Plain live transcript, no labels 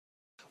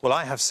Well,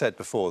 I have said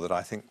before that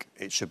I think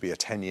it should be a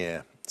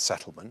 10-year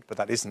settlement, but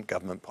that isn't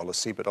government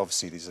policy. But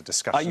obviously, these are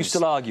discussions. Are you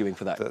still arguing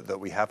for that? That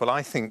we have. Well,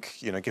 I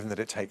think, you know, given that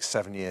it takes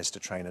 7 years to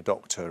train a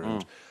doctor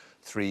and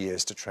 3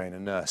 years to train a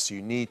nurse,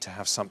 you need to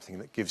have something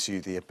that gives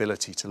you the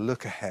ability to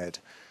look ahead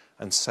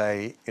and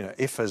say, you know,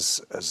 if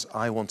as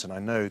I want, and I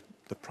know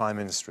the Prime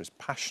Minister is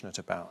passionate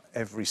about,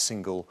 every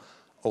single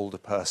older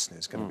person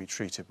is going to be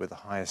treated with the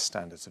highest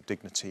standards of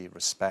dignity,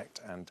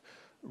 respect, and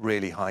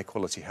really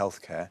high-quality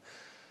healthcare,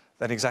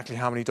 then exactly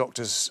how many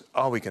doctors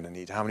are we going to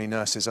need? How many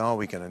nurses are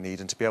we going to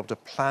need? And to be able to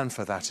plan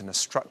for that in a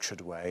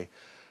structured way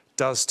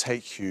does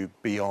take you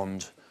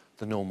beyond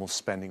the normal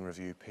spending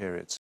review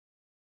periods.